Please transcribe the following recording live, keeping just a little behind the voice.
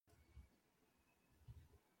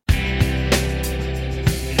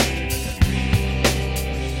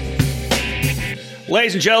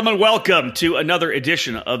Ladies and gentlemen, welcome to another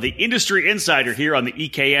edition of the Industry Insider here on the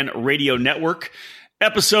EKN Radio Network,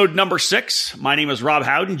 episode number 6. My name is Rob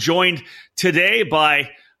Howden, joined today by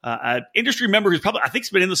an industry member who's probably, I think, has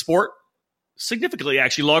been in the sport significantly,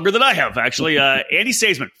 actually, longer than I have, actually. Andy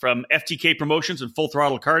Saisman from FTK Promotions and Full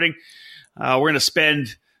Throttle Karting. We're going to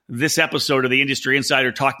spend this episode of the Industry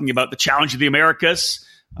Insider talking about the Challenge of the Americas.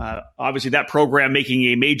 Obviously, that program making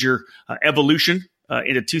a major evolution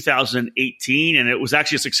into 2018, and it was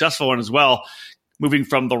actually a successful one as well, moving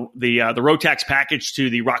from the Rotax package to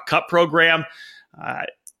the Rock Cup program,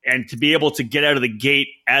 and to be able to get out of the gate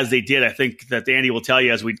as they did. I think that Andy will tell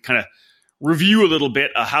you as we kind of review a little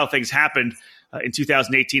bit how things happened in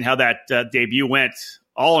 2018, how that debut went.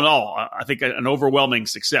 All in all, I think an overwhelming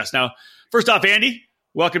success. Now, first off, Andy,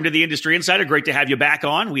 welcome to the Industry Insider. Great to have you back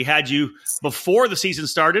on. We had you before the season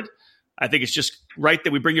started. I think it's just right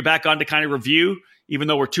that we bring you back on to kind of review, even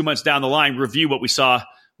though we're 2 months down the line, review what we saw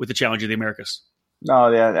with the Challenge of the Americas.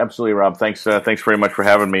 No, yeah, absolutely, Rob. Thanks very much for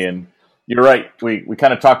having me. And you're right. We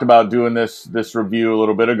kind of talked about doing this review a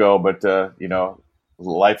little bit ago, but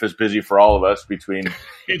life is busy for all of us between.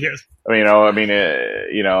 It is.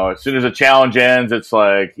 As soon as the challenge ends, it's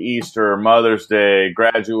like Easter, Mother's Day,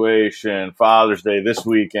 graduation, Father's Day this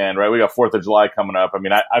weekend, right? We got 4th of July coming up. I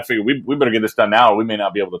mean, I figure we better get this done now, or we may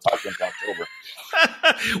not be able to talk until October.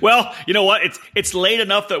 Well, you know what? It's late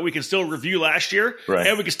enough that we can still review last year, right,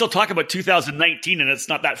 and we can still talk about 2019, and it's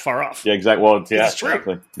not that far off. Yeah, exactly. Well, yeah, it's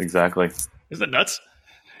true. Exactly. Isn't it nuts?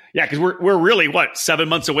 Yeah, because we're really, 7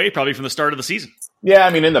 months away probably from the start of the season. Yeah,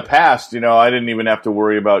 I mean, in the past, I didn't even have to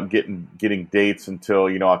worry about getting dates until,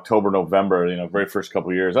 October, November, very first couple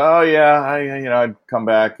of years. Oh, yeah, I'd come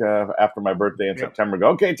back after my birthday in September, go,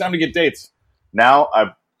 okay, time to get dates. Now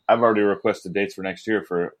I've already requested dates for next year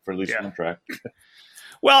for at least one track.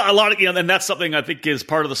 Well, a lot of, and that's something I think is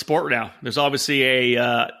part of the sport now. There's obviously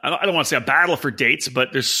I don't want to say a battle for dates, but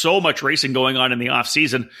there's so much racing going on in the off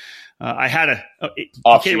season. I had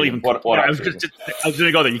off season. I was going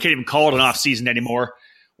to go there. You can't even call it an off season anymore.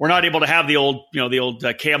 We're not able to have the old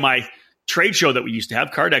KMI trade show that we used to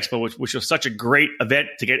have, Card Expo, which was such a great event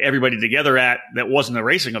to get everybody together at. That wasn't a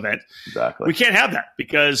racing event. Exactly. We can't have that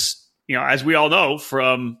because as we all know,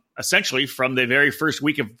 from the very first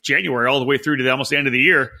week of January all the way through to almost the end of the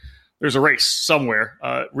year, there's a race somewhere,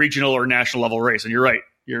 regional or national level race. And you're right,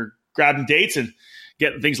 you're grabbing dates and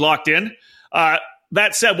getting things locked in.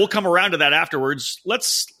 That said, we'll come around to that afterwards.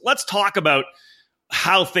 Let's talk about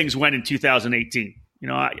how things went in 2018.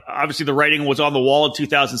 Obviously the writing was on the wall in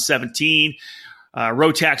 2017.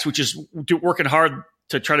 Rotax, which is working hard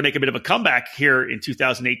to try to make a bit of a comeback here in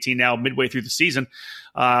 2018, now midway through the season.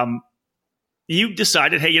 You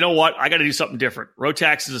decided, hey, you know what? I got to do something different.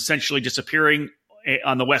 Rotax is essentially disappearing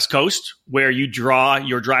on the West Coast, where you draw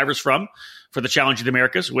your drivers from for the Challenge of the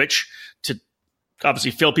Americas, which to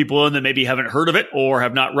obviously fill people in that maybe haven't heard of it or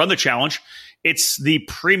have not run the challenge. It's the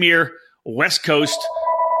premier West Coast,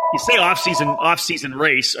 you say off-season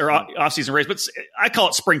race, but I call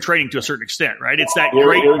it spring training to a certain extent, right? It's that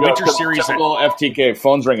great winter series. Typical FTK.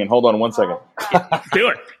 Phone's ringing. Hold on 1 second. Do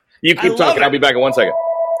it. You keep talking. I'll be back in 1 second.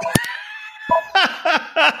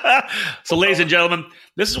 So, ladies and gentlemen,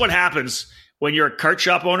 this is what happens when you're a kart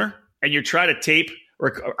shop owner and you try to tape,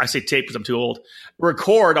 or I say tape because I'm too old,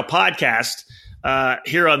 record a podcast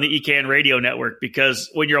here on the EKN Radio Network, because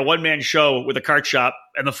when you're a one-man show with a kart shop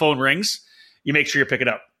and the phone rings, you make sure you pick it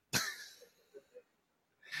up.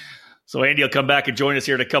 So Andy will come back and join us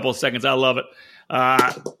here in a couple of seconds. I love it.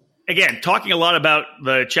 Again, talking a lot about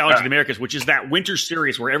the Challenge of the Americas, which is that winter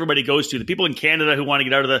series where everybody goes to. The people in Canada who want to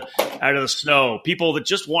get out of the snow, people that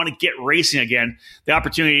just want to get racing again, the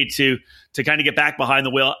opportunity to kind of get back behind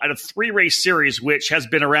the wheel at a 3-race series, which has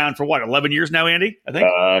been around for 11 years now, Andy, I think?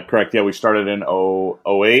 Correct. Yeah, we started in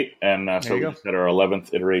 08, and so we just had our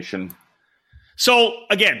 11th iteration. So,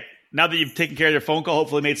 again, now that you've taken care of your phone call,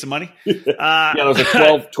 hopefully made some money. Yeah, there was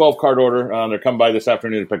a 12 card order. They're coming by this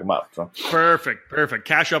afternoon to pick them up. So. Perfect.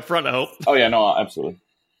 Cash up front, I hope. Oh, yeah, no, absolutely.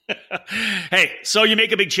 Hey, so you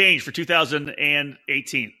make a big change for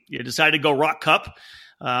 2018. You decided to go Rock Cup,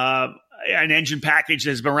 an engine package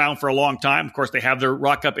that has been around for a long time. Of course, they have their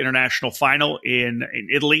Rock Cup International Final in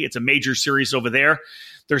Italy. It's a major series over there.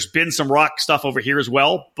 There's been some Rock stuff over here as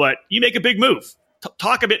well, but you make a big move.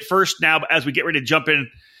 Talk a bit first now as we get ready to jump in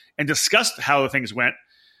and discuss how things went.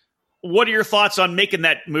 What are your thoughts on making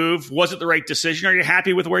that move? Was it the right decision? Are you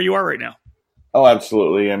happy with where you are right now? Oh,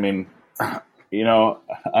 absolutely. I mean,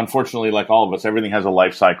 unfortunately, like all of us, everything has a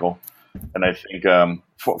life cycle. And I think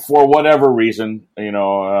for whatever reason,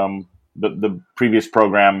 the previous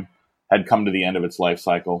program had come to the end of its life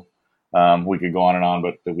cycle. We could go on and on,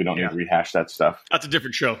 but we don't need to rehash that stuff. That's a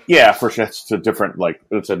different show. Yeah, for sure. It's a different, like,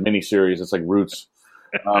 it's a mini series. It's like Roots.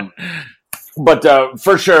 But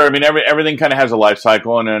for sure, I mean, everything kind of has a life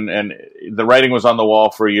cycle, and the writing was on the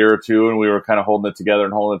wall for a year or two, and we were kind of holding it together,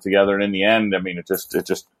 and in the end, I mean, it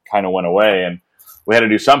just kind of went away, and we had to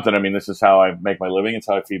do something. I mean, this is how I make my living. It's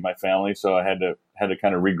how I feed my family. So I had to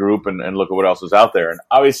kind of regroup and look at what else is out there. And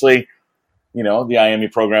obviously, you know, the IME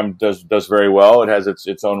program does very well. It has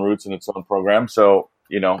its own roots and its own program. So,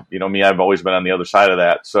 you know me, I've always been on the other side of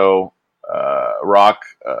that. So, Rock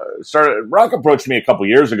approached me a couple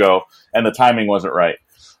years ago, and the timing wasn't right.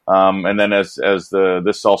 And then as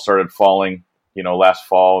this all started falling, you know, last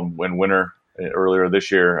fall and winter earlier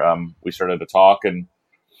this year, we started to talk, and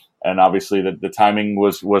obviously the timing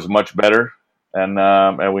was much better,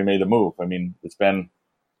 and we made the move. I mean, it's been,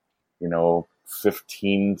 you know,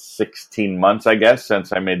 15, 16 months, I guess,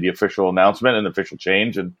 since I made the official announcement and the official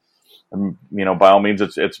change, and you know, by all means,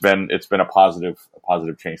 it's been a positive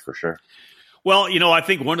change for sure. Well, you know, I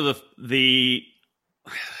think one of the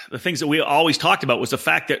things that we always talked about was the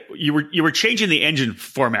fact that you were changing the engine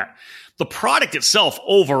format. The product itself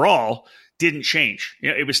overall didn't change. You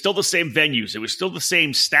know, it was still the same venues. It was still the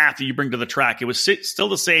same staff that you bring to the track. It was still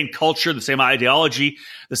the same culture, the same ideology,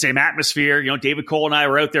 the same atmosphere. You know, David Cole and I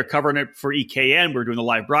were out there covering it for EKN. We were doing the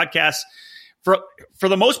live broadcast. For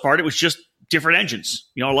the most part, it was just different engines.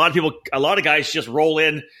 You know, a lot of guys just roll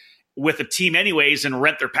in with a team anyways and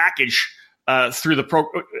rent their package through the pro.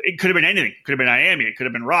 It could have been anything. It could have been IAME. It could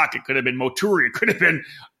have been Rock. It could have been Moturi. It could have been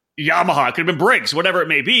Yamaha. It could have been Briggs, whatever it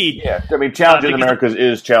may be. Yeah, I mean, Challenging Americas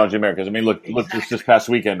is Challenging Americas. I mean, look this past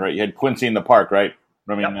weekend, right? You had Quincy in the Park, right?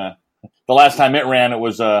 I mean, the last time it ran, it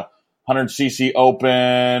was a 100cc open,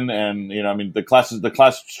 and you know, I mean, the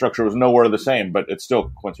class structure was nowhere the same, but it's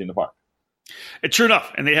still Quincy in the Park. True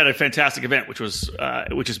enough, and they had a fantastic event, which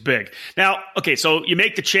is big. Now, okay, so you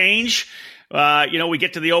make the change. You know, we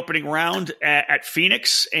get to the opening round at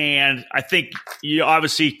Phoenix, and I think you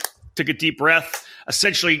obviously took a deep breath.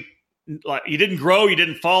 Essentially, you didn't grow, you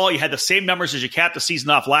didn't fall. You had the same numbers as you capped the season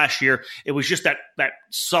off last year. It was just that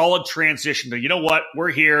solid transition to, you know what,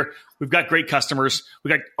 we're here. We've got great customers. We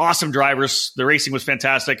got awesome drivers. The racing was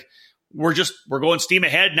fantastic. We're going steam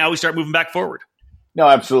ahead. Now we start moving back forward. No,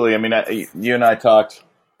 absolutely. I mean, you and I talked,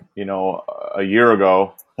 you know, a year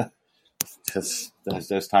ago.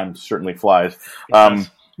 As time certainly flies.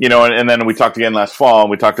 You know, and then we talked again last fall, and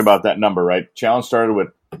we talked about that number, right? Challenge started with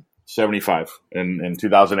 75 in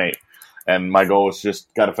 2008. And my goal was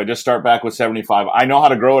if I just start back with 75, I know how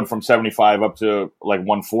to grow it from 75 up to like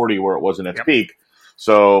 140 where it was in its peak.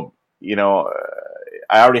 So, you know,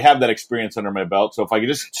 I already have that experience under my belt. So if I could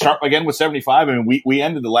just start again with 75, I mean, we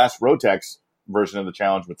ended the last Rotex version of the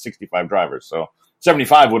challenge with 65 drivers. So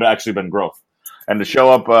 75 would have actually been growth. And to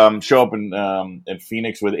show up in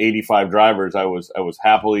Phoenix with 85 drivers, I was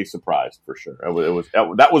happily surprised for sure.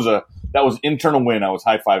 That was internal win. I was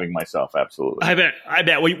high fiving myself. Absolutely. I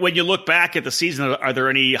bet. When you look back at the season, are there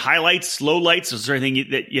any highlights, lowlights? Is there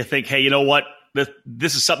anything that you think, hey, you know what,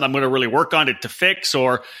 this is something I'm going to really work on to fix?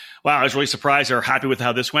 Or wow, I was really surprised or happy with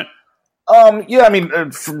how this went. Yeah, I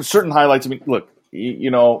mean, from certain highlights. I mean, look.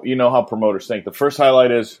 You know how promoters think. The first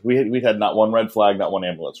highlight is we had not one red flag, not one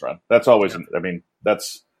ambulance run. That's always. I mean,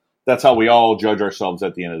 that's how we all judge ourselves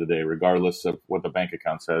at the end of the day, regardless of what the bank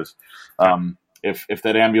account says. If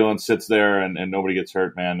that ambulance sits there and nobody gets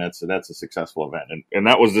hurt, man, that's a successful event. And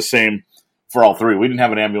that was the same for all three. We didn't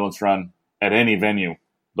have an ambulance run at any venue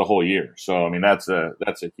the whole year. So I mean, that's a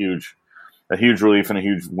huge relief and a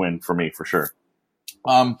huge win for me for sure.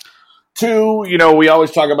 Two, you know, we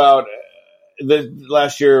always talk about. The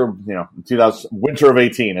last year, you know, winter of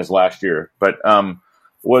 18 is last year, but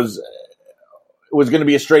was going to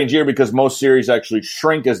be a strange year because most series actually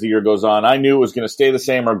shrink as the year goes on. I knew it was going to stay the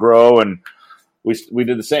same or grow, and we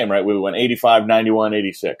did the same, right? We went 85, 91,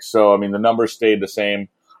 86. So, I mean, the numbers stayed the same.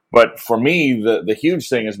 But for me, the huge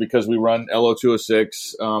thing is because we run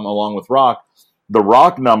LO206 along with Rock, the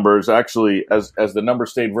Rock numbers actually, as the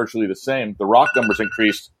numbers stayed virtually the same, the Rock numbers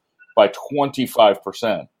increased by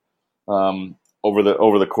 25%. Over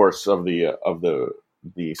the course of the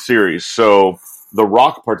series, so the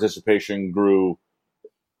Rock participation grew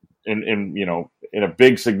in a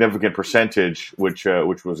big significant percentage, which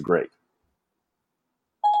was great.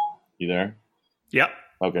 You there? Yep.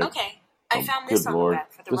 Okay. I found this on the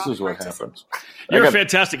back for the This Rock is what participant. happens.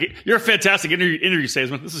 You're a fantastic interview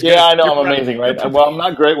salesman. This is yeah, good. I know. I'm amazing, right? Well, I'm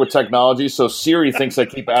not great with technology, so Siri thinks I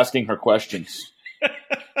keep asking her questions.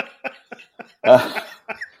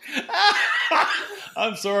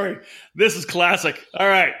 I'm sorry. This is classic. All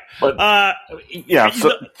right. But so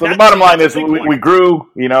the bottom line is we grew,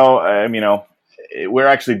 we're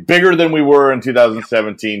actually bigger than we were in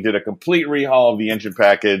 2017, did a complete rehaul of the engine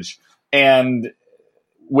package, and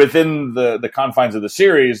within the confines of the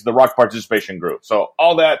series, the ROK participation grew. So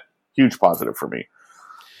all that, huge positive for me.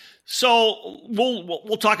 So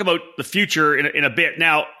we'll talk about the future in a bit.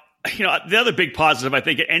 Now, the other big positive I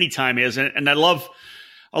think at any time is, and I love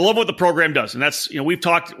what the program does, and that's we've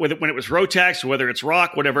talked when it was Rotax, whether it's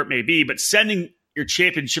ROK, whatever it may be, but sending your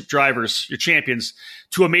championship drivers, your champions,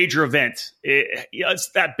 to a major event, it's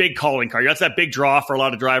that big calling card. That's that big draw for a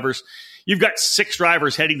lot of drivers. You've got 6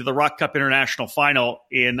 drivers heading to the ROK Cup International Final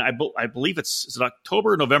in, I believe is it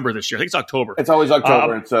October or November this year? I think it's October. It's always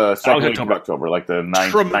October. It's second week of October, like the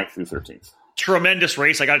 9th through 13th. Tremendous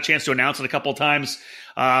race. I got a chance to announce it a couple of times.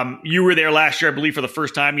 You were there last year, I believe, for the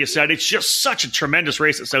first time. You said it's just such a tremendous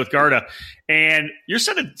race at South Garda. And you're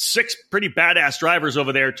sending 6 pretty badass drivers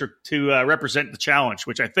over there to represent the challenge,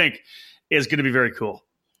 which I think is going to be very cool.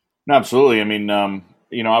 No, absolutely. I mean,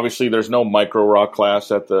 obviously there's no micro ROK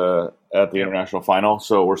class at the international final,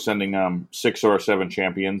 so we're sending 6 or 7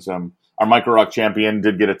 champions. Our micro ROK champion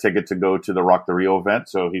did get a ticket to go to the ROK the Rio event,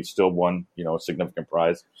 so he still won, a significant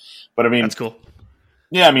prize. But I mean, that's cool.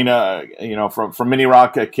 Yeah, I mean, from mini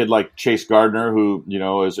ROK, a kid like Chase Gardner, who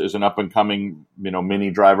is an up and coming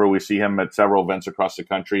mini driver. We see him at several events across the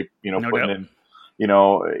country. Putting in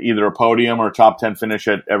either a podium or top 10 finish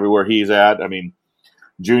at everywhere he's at. I mean,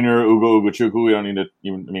 Junior Ugo Ugochukwu, we don't need to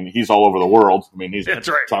even. I mean, he's all over the world. I mean, he's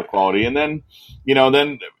top quality. And then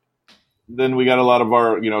then we got a lot of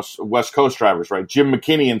our West Coast drivers, right? Jim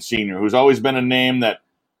McKinney Sr., who's always been a name that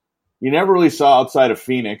you never really saw outside of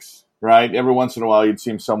Phoenix, right? Every once in a while you'd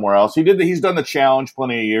see him somewhere else. He's done the challenge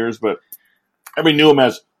plenty of years, but everybody knew him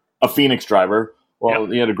as a Phoenix driver. Well,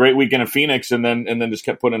 He had a great weekend in Phoenix, and then just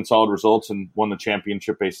kept putting in solid results and won the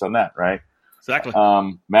championship based on that, right? Exactly.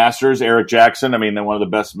 Masters, Eric Jackson. I mean, they're one of the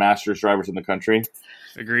best Masters drivers in the country.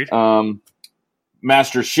 Agreed.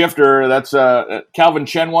 Masters shifter. That's Calvin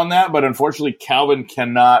Chen won that, but unfortunately, Calvin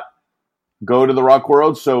cannot go to the ROK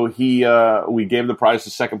World, so we gave the prize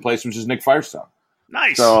to second place, which is Nick Firestone.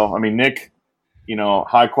 Nice. So I mean, Nick,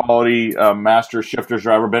 high quality Masters shifters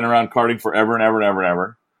driver, been around karting forever and ever and ever and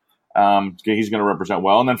ever. He's going to represent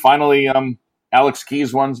well, and then finally, Alex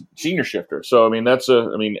Keys won senior shifter. So, I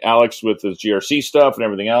mean, Alex with his GRC stuff and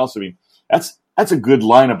everything else. I mean, that's a good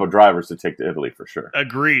lineup of drivers to take to Italy for sure.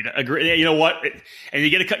 Agreed. You know what? And you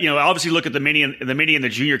get obviously look at the mini and the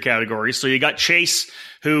junior categories. So you got Chase,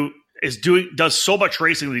 who does so much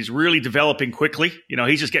racing that he's really developing quickly.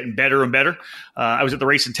 He's just getting better and better. I was at the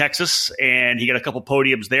race in Texas, and he got a couple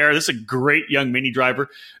podiums there. This is a great young mini driver.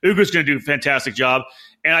 Ugo's going to do a fantastic job.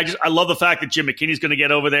 And I love the fact that Jim McKinney's going to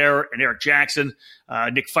get over there, and Eric Jackson,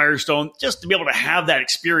 Nick Firestone, just to be able to have that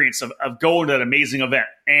experience of going to that amazing event.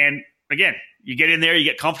 And again, you get in there, you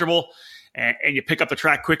get comfortable, and you pick up the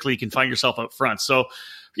track quickly. You can find yourself up front. So,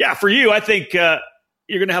 yeah, for you, I think you're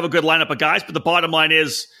going to have a good lineup of guys. But the bottom line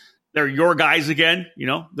is they're your guys again.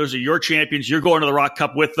 Those are your champions. You're going to the ROK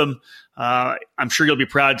Cup with them. I'm sure you'll be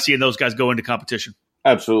proud seeing those guys go into competition.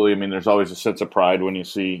 Absolutely. I mean, there's always a sense of pride when you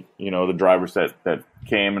see, the drivers that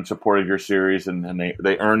came and supported your series and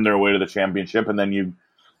they earned their way to the championship, and then you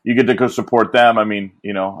get to go support them. I mean,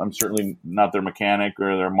 I'm certainly not their mechanic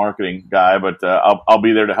or their marketing guy, but I'll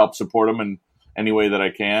be there to help support them in any way that I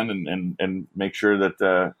can and make sure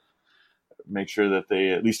that they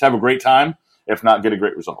at least have a great time, if not get a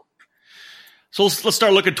great result. So let's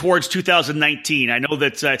start looking towards 2019. I know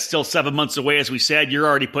that it's still 7 months away, as we said. You're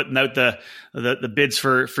already putting out the bids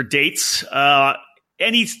for dates.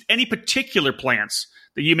 Any particular plans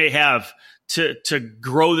that you may have to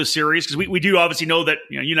grow the series? Because we do obviously know that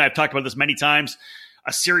you and I have talked about this many times.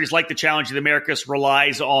 A series like the Challenge of the Americas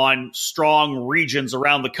relies on strong regions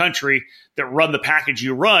around the country that run the package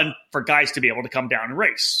you run for guys to be able to come down and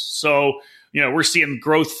race. So we're seeing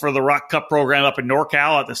growth for the ROK Cup program up in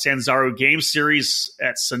NorCal at the Sanzaru Games Series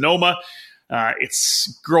at Sonoma.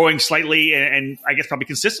 It's growing slightly and I guess probably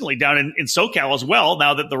consistently down in SoCal as well,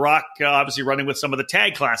 now that the ROK obviously running with some of the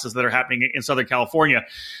tag classes that are happening in Southern California.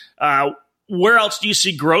 Where else do you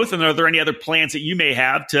see growth, and are there any other plans that you may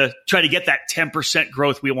have to try to get that 10%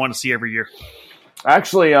 growth we want to see every year?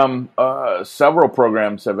 Actually, several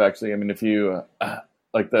programs have actually, if you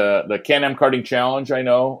like the Can-Am Karting Challenge, I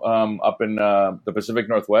know, up in the Pacific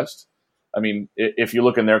Northwest. If you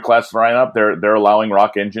look in their class lineup, they're allowing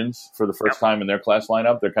ROK engines for the first time in their class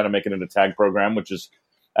lineup. They're kind of making it a tag program, which is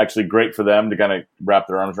actually great for them to kind of wrap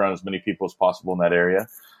their arms around as many people as possible in that area.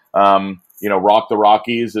 ROK the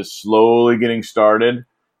Rockies is slowly getting started.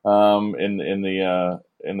 in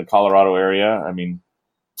the Colorado area. I mean,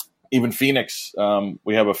 even Phoenix.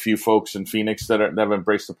 We have a few folks in Phoenix that have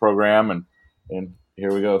embraced the program, and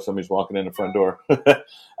here we go. Somebody's walking in the front door.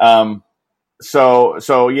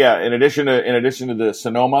 So yeah. In addition to the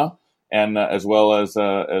Sonoma and as well as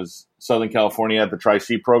Southern California at the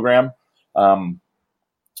Tri-C program,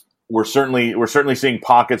 we're certainly seeing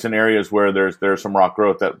pockets and areas where there's some rock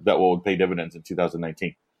growth that will pay dividends in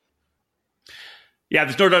 2019. Yeah,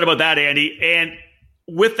 there's no doubt about that, Andy. And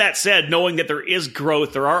with that said, knowing that there is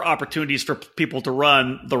growth, there are opportunities for people to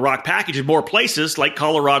run the rock package in more places, like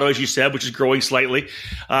Colorado, as you said, which is growing slightly.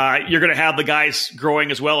 You're going to have the guys growing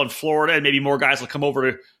as well in Florida, and maybe more guys will come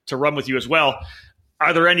over to run with you as well.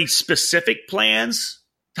 Are there any specific plans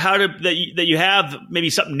that you have, maybe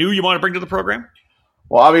something new you want to bring to the program?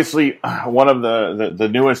 Well, obviously, one of the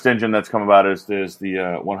newest engine that's come about is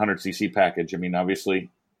the 100cc package. I mean, obviously,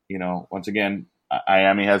 once again,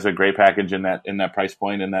 IAME has a great package in that price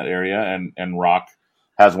point in that area, and Rock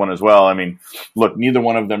has one as well. I mean, look, neither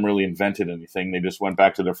one of them really invented anything. They just went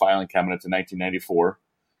back to their filing cabinets in 1994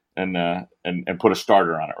 and put a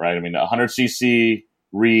starter on it, right? I mean, a 100cc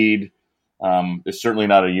Reed is certainly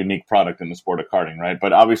not a unique product in the sport of karting, right?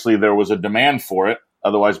 But obviously, there was a demand for it.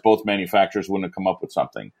 Otherwise, both manufacturers wouldn't have come up with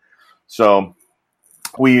something. So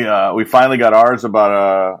we finally got ours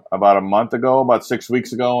about a month ago, about 6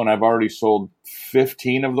 weeks ago, and I've already sold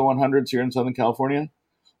 15 of the 100s here in Southern California.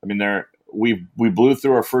 I mean, we blew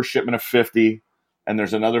through our first shipment of 50, and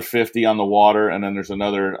there's another 50 on the water, and then there's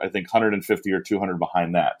another, I think, 150 or 200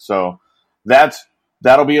 behind that. So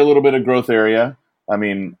that'll be a little bit of growth area. I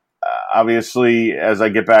mean, obviously, as I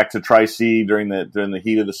get back to Tri-C during the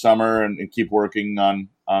heat of the summer and keep working on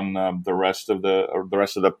the rest of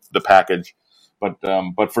the package.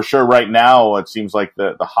 But for sure, right now, it seems like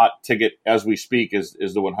the hot ticket as we speak is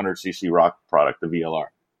the 100cc Rock product, the VLR.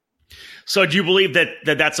 So, do you believe that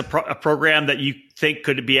that's a program that you think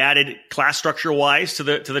could be added class structure wise to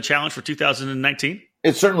the challenge for 2019?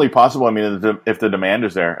 It's certainly possible. I mean, if the demand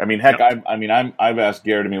is there. I mean, heck, yep. I've asked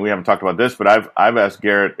Garrett. I mean, we haven't talked about this, but I've asked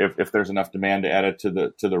Garrett if there's enough demand to add it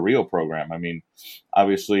to the Rio program. I mean,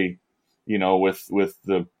 obviously, with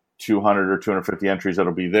the 200 or 250 entries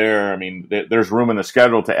that'll be there. I mean, there's room in the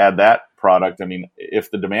schedule to add that product. I mean, if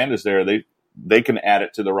the demand is there, they can add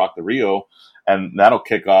it to the Rock the Rio, and that'll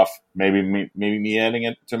kick off maybe me adding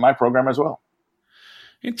it to my program as well.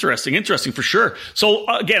 Interesting for sure. So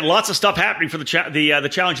again, lots of stuff happening for the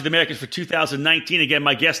Challenge of the Americas for 2019. Again,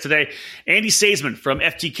 my guest today, Andy Saisman from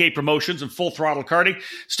FTK Promotions and Full Throttle Karting.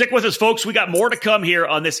 Stick with us, folks. We got more to come here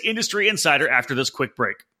on this Industry Insider after this quick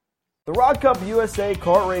break. The Rock Cup USA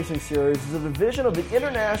Kart Racing Series is a division of the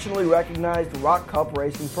internationally recognized Rock Cup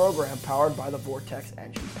Racing program powered by the Vortex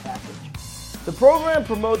engine package. The program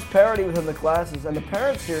promotes parity within the classes, and the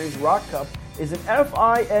parent series, Rock Cup, is an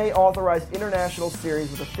FIA-authorized international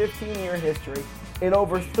series with a 15-year history in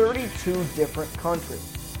over 32 different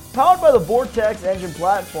countries. Powered by the Vortex engine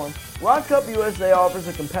platform, Rock Cup USA offers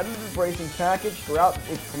a competitive racing package throughout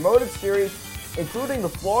its promoted series, including the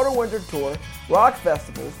Florida Winter Tour, Rock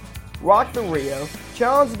Festivals, Rock the Rio,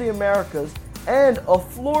 Challenge of the Americas, and a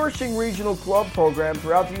flourishing regional club program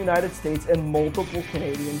throughout the United States and multiple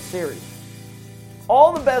Canadian series.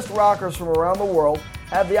 All the best rockers from around the world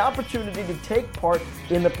have the opportunity to take part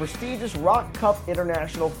in the prestigious Rock Cup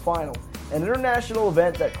International Final, an international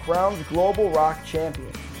event that crowns global rock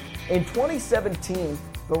champions. In 2017,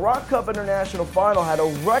 the Rock Cup International Final had a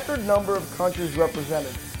record number of countries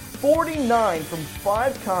represented, 49 from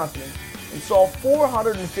 5 continents, and saw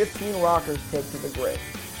 415 rockers take to the grid.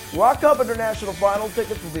 Rock Cup International Final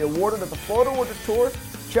tickets will be awarded at the Florida Winter Tour,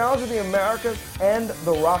 Challenge of the Americas, and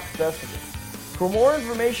the Rock Festival. For more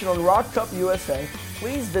information on Rock Cup USA,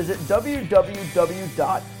 please visit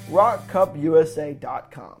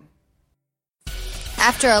www.rockcupusa.com.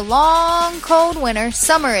 After a long, cold winter,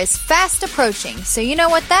 summer is fast approaching, so you know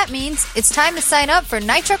what that means. It's time to sign up for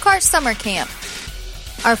Nitro Kart Summer Camp.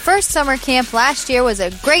 Our first summer camp last year was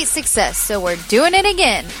a great success, so we're doing it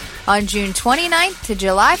again on June 29th to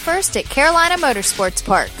July 1st at Carolina Motorsports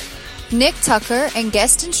Park. Nick Tucker and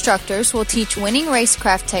guest instructors will teach winning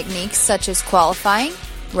racecraft techniques such as qualifying,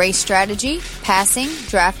 race strategy, passing,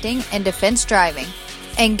 drafting, and defense driving.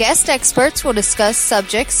 And guest experts will discuss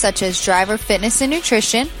subjects such as driver fitness and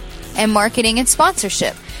nutrition, and marketing and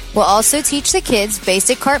sponsorship. We'll also teach the kids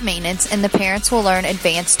basic kart maintenance, and the parents will learn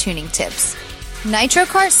advanced tuning tips. Nitro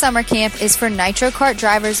Kart Summer Camp is for Nitro Kart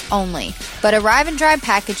drivers only, but Arrive and Drive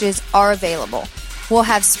packages are available. We'll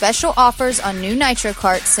have special offers on new Nitro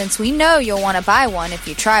Karts since we know you'll want to buy one if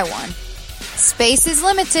you try one. Space is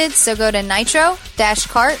limited, so go to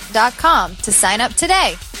nitro-kart.com to sign up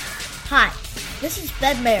today. Hi, this is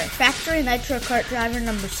Ben Mayer, factory Nitro Kart driver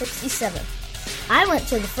number 67. I went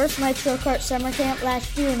to the first Nitro Kart summer camp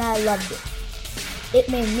last year and I loved it. It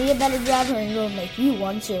made me a better driver and it'll make you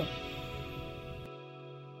one too.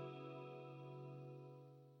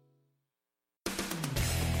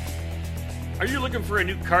 Are you looking for a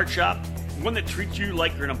new kart shop? One that treats you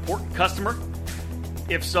like you're an important customer?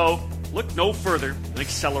 If so, look no further than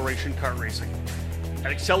Acceleration Kart Racing.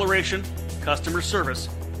 At Acceleration, customer service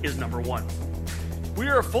is number one. We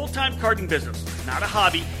are a full-time karting business, not a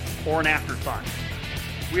hobby or an afterthought.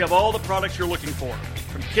 We have all the products you're looking for,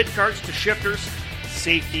 from kit karts to shifters,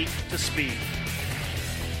 safety to speed.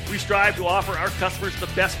 We strive to offer our customers the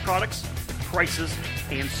best products, prices,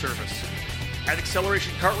 and service. At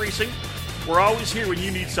Acceleration Kart Racing, we're always here when you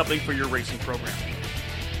need something for your racing program.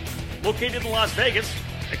 Located in Las Vegas,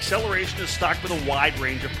 Acceleration is stocked with a wide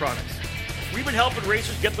range of products. We've been helping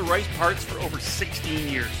racers get the right parts for over 16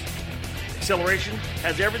 years. Acceleration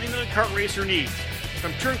has everything that a kart racer needs,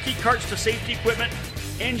 from turnkey karts to safety equipment,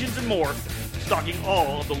 engines, and more, stocking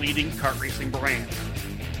all of the leading kart racing brands.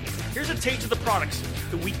 Here's a taste of the products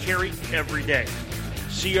that we carry every day.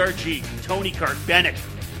 CRG, Tony Kart, Bennett,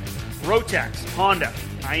 Rotax, Honda,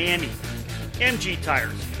 Miami, MG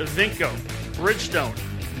Tires, Vinco, Bridgestone,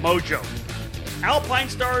 Mojo, Alpine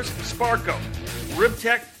Stars, Sparco,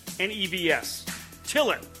 Ribtech, and EVS,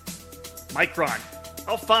 Tillett, Micron,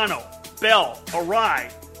 Alfano, Bell,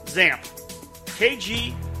 Arai, Zamp,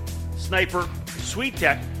 KG, Sniper,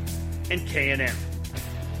 SweetTech, and K&N.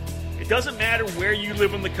 It doesn't matter where you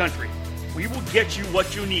live in the country. We will get you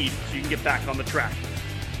what you need so you can get back on the track.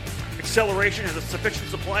 Acceleration has a sufficient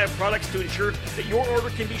supply of products to ensure that your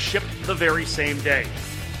order can be shipped the very same day.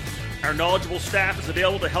 Our knowledgeable staff is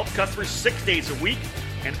available to help customers 6 days a week,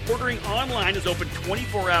 and ordering online is open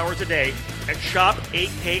 24 hours a day at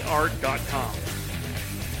shopakr.com.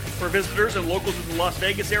 For visitors and locals in the Las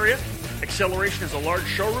Vegas area, Acceleration has a large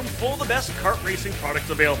showroom full of the best kart racing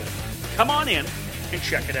products available. Come on in and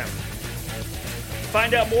check it out. To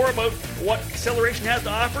find out more about what Acceleration has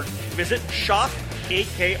to offer, visit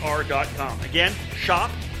shopakr.com. Again,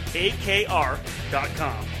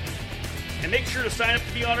 shopakr.com. And make sure to sign up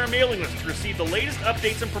to be on our mailing list to receive the latest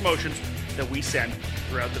updates and promotions that we send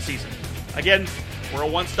throughout the season. Again, we're a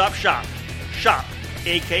one-stop shop.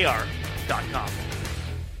 shopakr.com.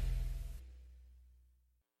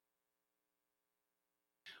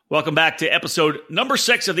 Welcome back to episode number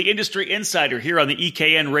 6 of the Industry Insider here on the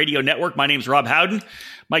EKN Radio Network. My name is Rob Howden.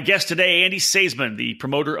 My guest today, Andy Saisman, the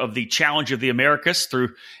promoter of the Challenge of the Americas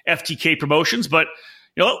through FTK Promotions. But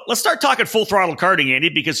let's start talking full throttle karting, Andy,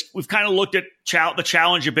 because we've kind of looked at the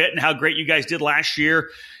challenge a bit and how great you guys did last year,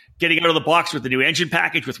 getting out of the box with the new engine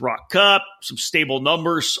package with Rock Cup, some stable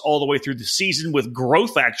numbers all the way through the season with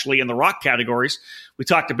growth actually in the Rock categories. We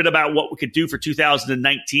talked a bit about what we could do for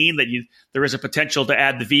 2019, that there is a potential to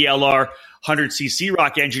add the VLR 100cc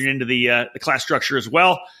Rock engine into the class structure as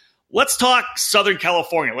well. Let's talk Southern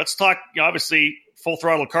California. Let's talk, obviously, Full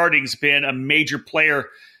Throttle Karting's been a major player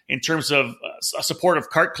in terms of a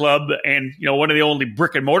supportive kart club and one of the only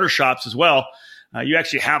brick and mortar shops as well. You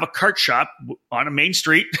actually have a kart shop on a main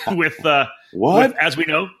street with, as we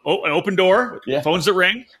know, an open door, phones that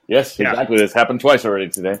ring. Yes, exactly. This happened twice already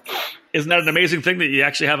today. Isn't that an amazing thing that you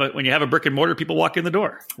actually have when you have a brick and mortar, people walk in the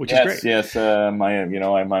door, which is great. Yes, I'm right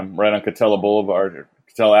on Catella Boulevard,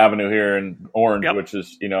 Catella Avenue here in Orange, which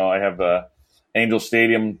is, I have Angel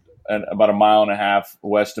Stadium about a mile and a half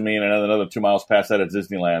west of me, and another 2 miles past that at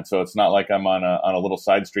Disneyland. So it's not like I'm on a little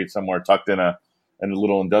side street somewhere tucked in a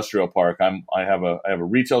little industrial park. I have a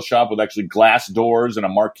retail shop with actually glass doors and a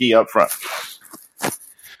marquee up front.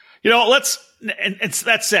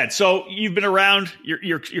 That said, so you've been around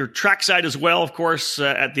your trackside as well, of course,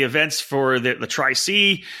 at the events for the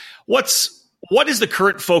Tri-C. What is the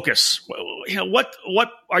current focus?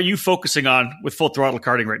 What are you focusing on with Full Throttle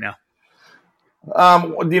Karting right now?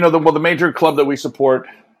 The major club that we support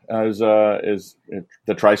is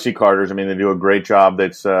the Tri-C Karters. I mean, they do a great job.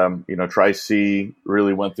 That's Tri-C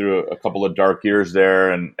really went through a couple of dark years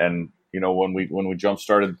there, and when we jump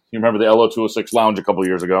started, you remember the LO206 Lounge a couple of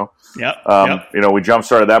years ago. We jump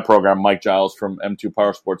started that program. Mike Giles from M2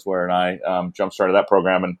 Power Sportswear and I jump started that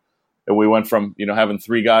program, and we went from having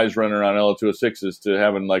 3 guys running around LO206s to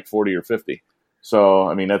having like 40 or 50. So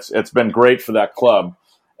I mean, it's been great for that club.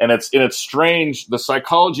 And it's strange. The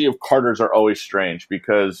psychology of karters are always strange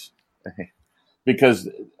because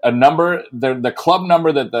a number, the club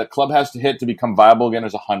number that the club has to hit to become viable again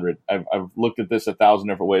is 100. I've looked at this 1,000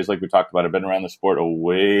 different ways, like we talked about. I've been around the sport a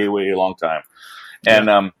way, way long time.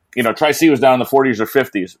 And, Tri-C was down in the 40s or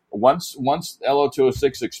 50s. Once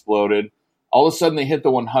LO206 exploded, All of a sudden, they hit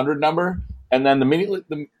the 100 number, and then the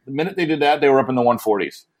minute they did that, they were up in the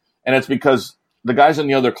 140s. And it's because the guys in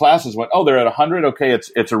the other classes went, oh, they're at 100? Okay,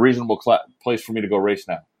 it's a reasonable place for me to go race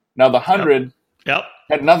now. Now, the 100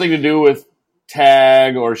 had nothing to do with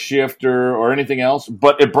tag or shifter or anything else,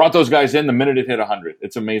 but it brought those guys in the minute it hit 100.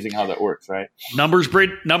 It's amazing how that works, right? Numbers breed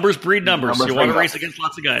numbers. You want to race against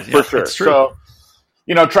lots of guys. For sure. It's true. So,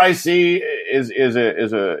 Tri-C is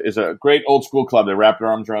a great old school club. They wrap their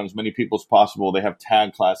arms around as many people as possible. They have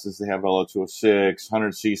tag classes. They have LO206,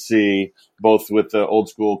 100cc, both with the old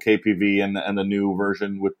school KPV and the new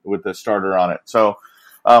version with the starter on it. So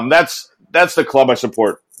that's the club I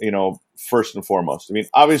support, first and foremost. I mean,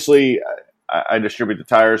 obviously, I distribute the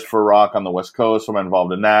tires for ROK on the West Coast, so I'm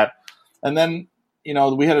involved in that. And then,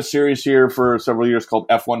 we had a series here for several years called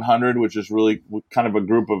F100, which is really kind of a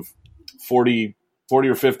group of 40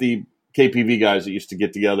 or 50 KPV guys that used to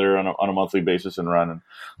get together on a monthly basis and run. And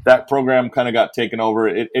that program kind of got taken over.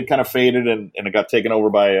 It kind of faded and it got taken over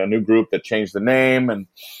by a new group that changed the name and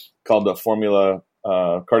called the Formula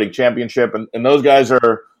Karting Championship. And those guys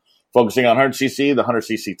are focusing on 100cc, the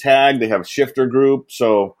 100cc tag. They have a shifter group.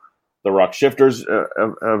 So the ROK shifters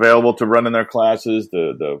available to run in their classes.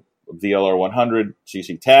 The VLR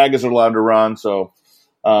 100cc tag is allowed to run. So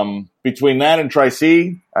between that and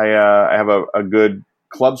Tri-C, I have a good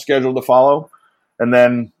club schedule to follow. And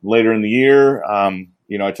then later in the year,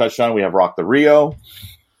 I touched on, we have ROK the Rio,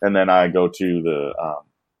 and then I go to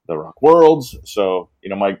the ROK Worlds. So,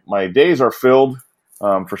 my days are filled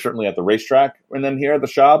for certainly at the racetrack. And then here at the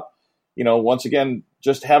shop, once again,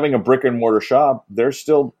 just having a brick and mortar shop, there's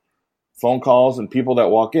still phone calls and people that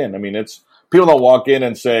walk in. I mean, it's people don't walk in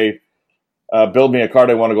and say, build me a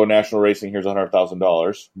cart. I want to go national racing. Here's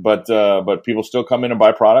 $100,000. But people still come in and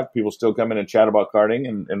buy product. People still come in and chat about karting,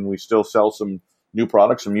 and we still sell some new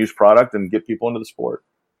products, some used product, and get people into the sport.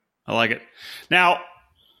 I like it. Now,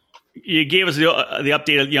 you gave us the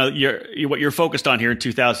update. What you're focused on here in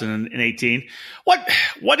 2018.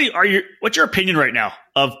 What's your opinion right now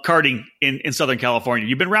of karting in Southern California?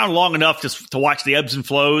 You've been around long enough to watch the ebbs and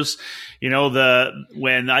flows. When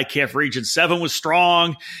IKF Region 7 was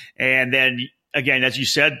strong, and then again, as you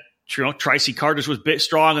said, Tri-C Karters was a bit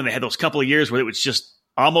strong, and they had those couple of years where it was just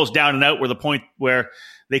almost down and out, where the point where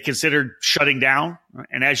they considered shutting down.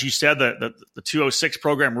 And as you said, the 206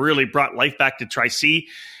 program really brought life back to Tri-C.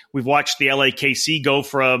 We've watched the LAKC go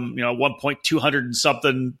from 1.200 and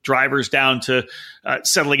something drivers down to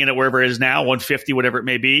settling in at wherever it is now, 150, whatever it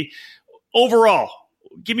may be. Overall,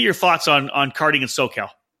 give me your thoughts on karting in SoCal.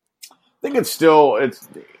 I think it's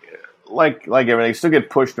like everything. You still get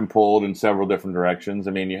pushed and pulled in several different directions.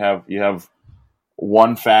 I mean, you have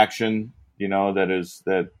one faction, obviously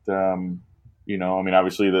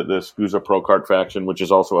the SCUSA Pro Kart faction, which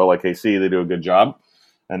is also LAKC. They do a good job.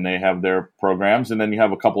 And they have their programs, and then you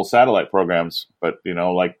have a couple of satellite programs. But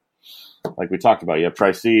like we talked about, you have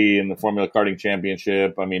Tri-C and the Formula Karting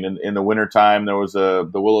Championship. I mean, in the wintertime, there was the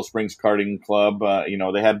Willow Springs Karting Club.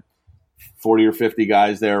 They had 40 or 50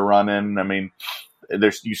 guys there running. I mean,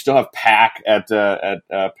 you still have PAC at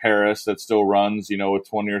Paris that still runs. With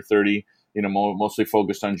 20 or 30. Mostly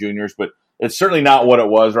focused on juniors, but it's certainly not what it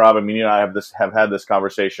was, Rob. I mean, you and I have had this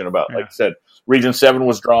conversation about, like I said, Region 7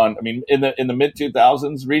 was drawn. I mean, in the mid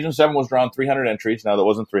 2000s, Region 7 was drawn 300 entries. Now, that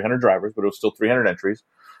wasn't 300 drivers, but it was still 300 entries.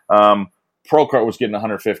 Pro Kart was getting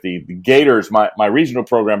 150. The Gators, my regional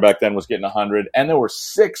program back then, was getting 100, and there were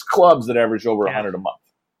 6 clubs that averaged over 100 a month.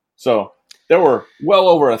 So there were well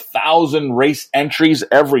over 1,000 race entries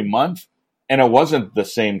every month, and it wasn't the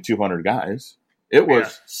same 200 guys. It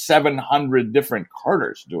was 700 different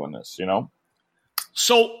karters doing this,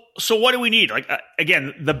 So what do we need?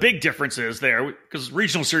 Again, the big difference is there, because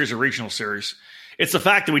regional series are regional series. It's the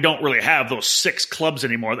fact that we don't really have those 6 clubs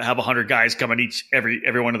anymore that have 100 guys coming every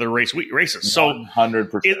one of their races. So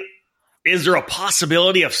 100%. Is there a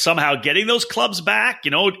possibility of somehow getting those clubs back?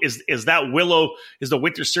 Is the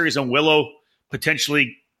Winter Series on Willow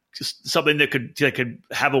potentially something that could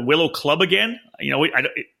have a Willow club again?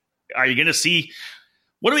 Are you going to see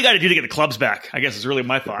what do we got to do to get the clubs back? I guess is really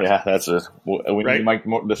my thought. Yeah, we need to make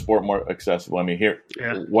the sport more accessible. I mean,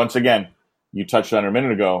 once again, you touched on it a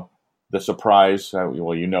minute ago, the surprise.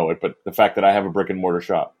 Well, but the fact that I have a brick and mortar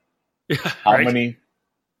shop. How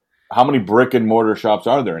many brick and mortar shops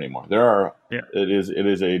are there anymore? There are. Yeah. It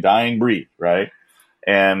is a dying breed, right?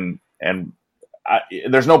 And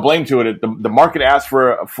there's no blame to it. The market asked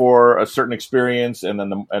for a certain experience, and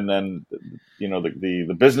then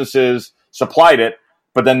the businesses supplied it,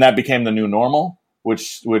 but then that became the new normal,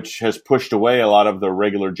 which has pushed away a lot of the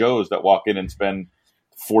regular Joes that walk in and spend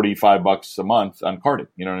 $45 a month on karting.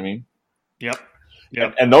 You know what I mean? Yep.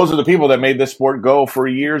 Yep. And those are the people that made this sport go for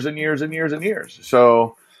years and years and years and years.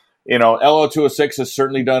 So, LO206 has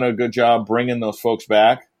certainly done a good job bringing those folks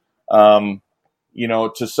back. To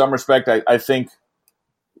some respect, I think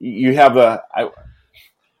you have the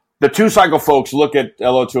 2-cycle folks look at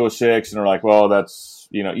LO206 and are like, well, that's,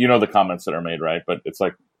 the comments that are made, right? But it's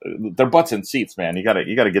like, their butts in seats, man. You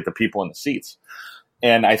gotta get the people in the seats.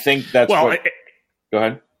 And I think that's go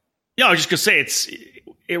ahead. Yeah, I was just gonna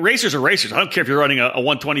say racers are racers. I don't care if you're running a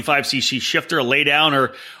 125cc shifter, a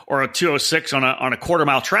laydown, or a 206 on a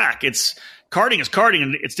quarter-mile track. Karting is karting,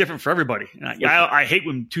 and it's different for everybody. I hate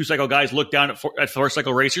when 2-cycle guys look down at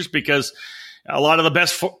 4-cycle racers, because a lot of the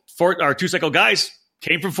best 2-cycle guys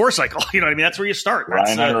came from 4-cycle. You know what I mean? That's where you start.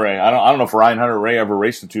 Ryan Hunter-Reay. I don't know if Ryan Hunter-Reay ever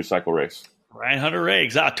raced a 2-cycle race. Ryan Hunter-Reay,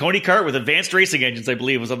 exactly. Tony Kart with advanced racing engines, I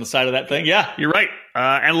believe, was on the side of that thing. Yeah, you're right.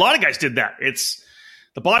 And a lot of guys did that.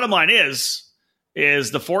 The bottom line is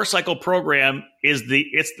the 4-cycle program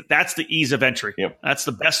that's the ease of entry. Yep. That's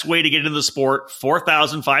the best way to get into the sport.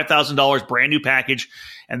 $4,000, $5,000 brand new package,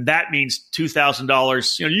 and that means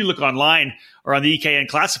 $2,000. You look online or on the EKN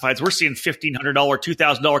classifieds, we're seeing $1,500,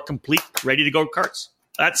 $2,000 complete, ready to go karts.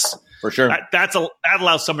 That's for sure. That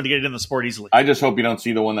allows someone to get into the sport easily. I just hope you don't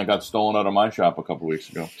see the one that got stolen out of my shop a couple weeks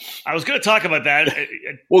ago. I was going to talk about that.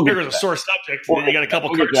 It was a sore subject. You got a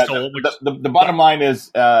couple carts stolen. The bottom line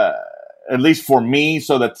is, at least for me,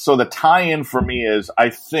 so the tie-in for me is, I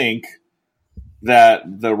think that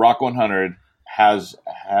the Rock 100 has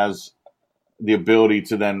the ability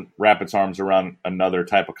to then wrap its arms around another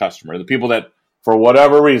type of customer. The people that, for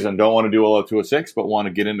whatever reason, don't want to do LO206 but want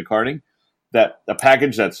to get into karting. That a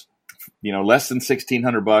package that's less than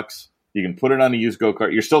 $1,600, you can put it on a used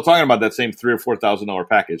go-kart. You're still talking about that same $3,000 or $4,000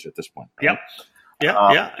 package at this point. Right? Yep.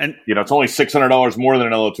 Yeah. And it's only $600 more than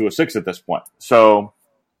an LO206 at this point. So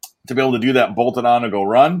to be able to do that, bolt it on and go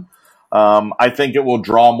run, I think it will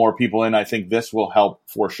draw more people in. I think this will help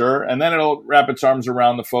for sure, and then it'll wrap its arms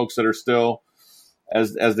around the folks that are still,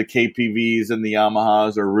 as the KPVs and the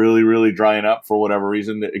Yamahas are really, really drying up for whatever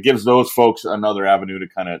reason. It gives those folks another avenue to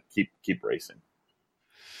kind of keep racing.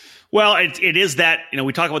 Well, it is that,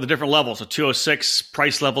 we talk about the different levels. So 206,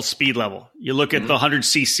 price level, speed level. You look at the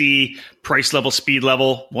 100cc, price level, speed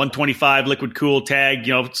level, 125 liquid cool tag,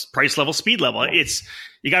 it's price level, speed level. It's,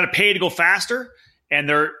 you got to pay to go faster. And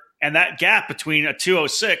that gap between a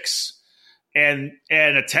 206 and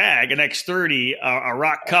a tag, an X30, a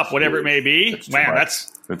Rock Cup, whatever it may be, it's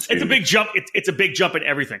a big jump. It's a big jump in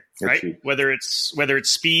everything, right? Whether it's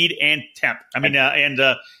speed and temp. I mean,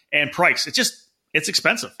 and price. It's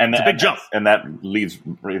expensive. It's a big jump. And that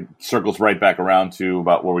circles right back around to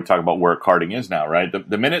about where we talk about where karting is now, right?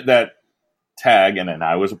 The minute that tag, and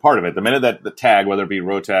I was a part of it, the minute that the tag, whether it be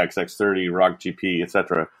Rotax, X30, Rock GP,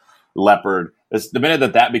 etc., Leopard, the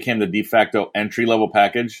minute that became the de facto entry-level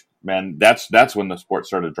package, man, that's when the sport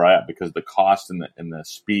started to dry up, because the cost and the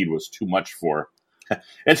speed was too much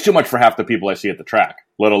it's too much for half the people I see at the track,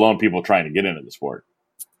 let alone people trying to get into the sport.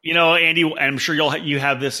 Andy, I'm sure you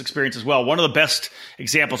have this experience as well. One of the best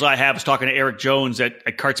examples I have is talking to Eric Jones at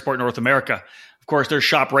Kartsport North America. Of course, their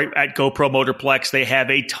shop right at GoPro Motorplex, they have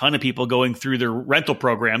a ton of people going through their rental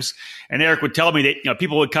programs. And Eric would tell me that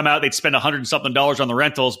people would come out, they'd spend $100 and something on the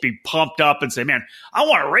rentals, be pumped up and say, man, I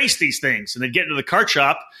want to race these things. And they'd get into the kart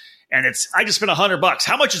shop and I just spent $100.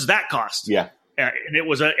 How much does that cost? Yeah. And it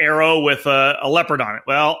was an Aero with a Leopard on it.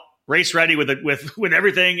 Well, race ready with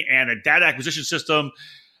everything and a data acquisition system.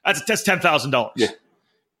 That's $10,000. Yeah.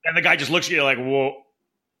 And the guy just looks at you like, whoa,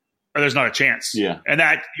 or there's not a chance. Yeah. And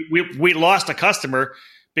that we lost a customer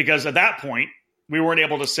because at that point we weren't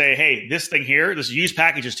able to say, hey, this thing here, this used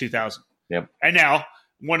package is $2,000. Yep. And now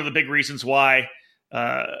one of the big reasons why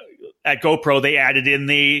at GoPro they added in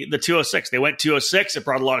the 206. They went 206. It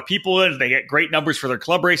brought a lot of people in. They get great numbers for their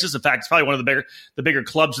club races. In fact, it's probably one of the bigger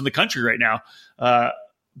clubs in the country right now.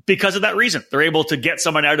 Because of that reason, they're able to get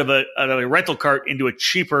someone out of a rental cart into a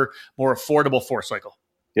cheaper, more affordable 4-cycle.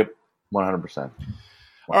 Yep, 100%.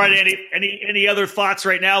 All right, Andy. Any other thoughts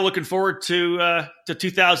right now? Looking forward to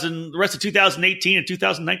the rest of 2018 and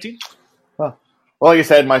 2019. Well, like I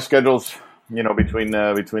said, my schedule's between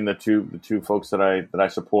the two folks that I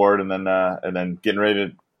support, and then getting ready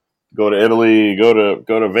to go to Italy, go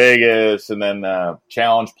to Vegas, and then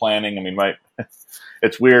challenge planning. I mean,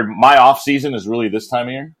 it's weird. My off season is really this time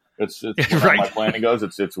of year. It's right. How my planning goes.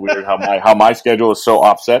 It's weird how my schedule is so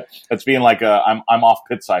offset. It's being like I'm off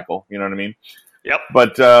pit cycle. You know what I mean? Yep.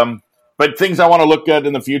 But things I want to look at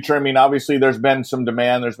in the future. I mean, obviously there's been some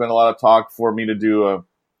demand. There's been a lot of talk for me to do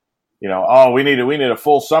we need a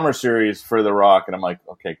full summer series for the Rock, and I'm like,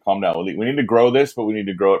 okay, calm down. We need to grow this, but we need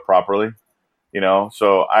to grow it properly.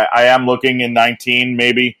 So I am looking in 19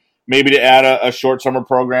 maybe to add a short summer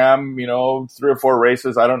program, 3 or 4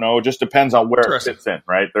 races. I don't know. It just depends on where it fits in,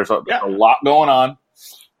 right? There's a lot going on,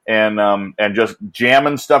 and just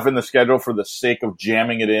jamming stuff in the schedule for the sake of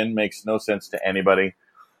jamming it in makes no sense to anybody.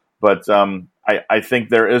 But I think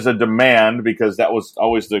there is a demand, because that was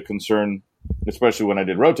always the concern, especially when I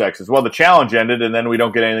did Rotex, as well. The challenge ended, and then we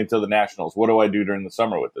don't get anything till the Nationals. What do I do during the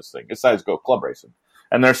summer with this thing besides go club racing?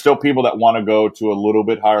 And there's still people that want to go to a little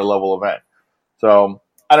bit higher level event. So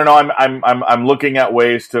I don't know. I'm looking at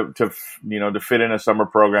ways to fit in a summer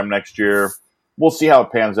program next year. We'll see how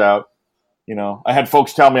it pans out. I had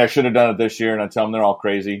folks tell me I should have done it this year, and I tell them they're all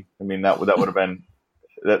crazy. I mean, that would have been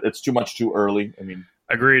that. It's too early. I mean,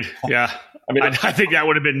 agreed. Yeah. I think that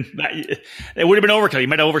would have been it would have been overkill. You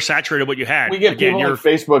might have oversaturated what you had. We get people on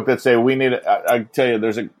Facebook that say we need. I tell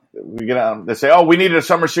you, we get out. They say, "Oh, we needed a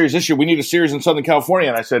summer series this year. We need a series in Southern California."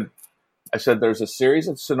 And I said, "There's a series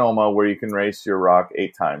at Sonoma where you can race your rock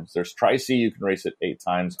 8 times. There's Tri-C, you can race it 8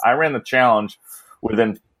 times. I ran the challenge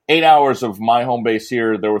within 8 hours of my home base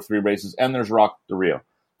here. There were 3 races, and there's Rock de Rio.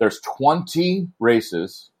 There's 20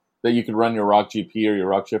 races that you could run your Rock GP or your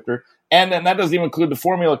Rock Shifter." And then that doesn't even include the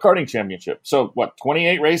Formula Karting Championship. So,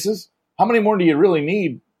 28 races? How many more do you really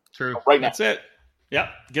need? True. Right now? That's it. Yeah.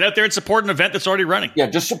 Get out there and support an event that's already running. Yeah,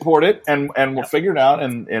 just support it, and we'll figure it out.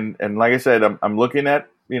 And like I said, I'm looking at,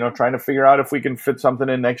 trying to figure out if we can fit something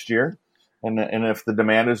in next year. And if the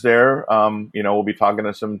demand is there, we'll be talking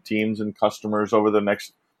to some teams and customers over the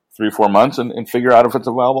next 3-4 months and figure out if it's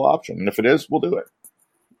a viable option. And if it is, we'll do it.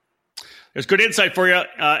 There's good insight for you.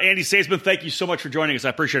 Andy Saisman, thank you so much for joining us. I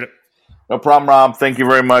appreciate it. No problem, Rob. Thank you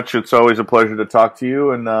very much. It's always a pleasure to talk to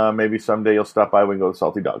you, and maybe someday you'll stop by. We can go to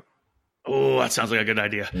Salty Dog. Oh, that sounds like a good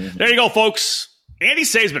idea. Mm-hmm. There you go, folks. Andy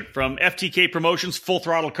Saisman from FTK Promotions, Full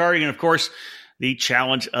Throttle Karting, and, of course, the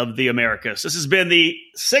Challenge of the Americas. This has been the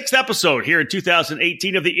 6th episode here in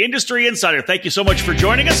 2018 of the Industry Insider. Thank you so much for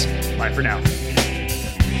joining us. Bye for now.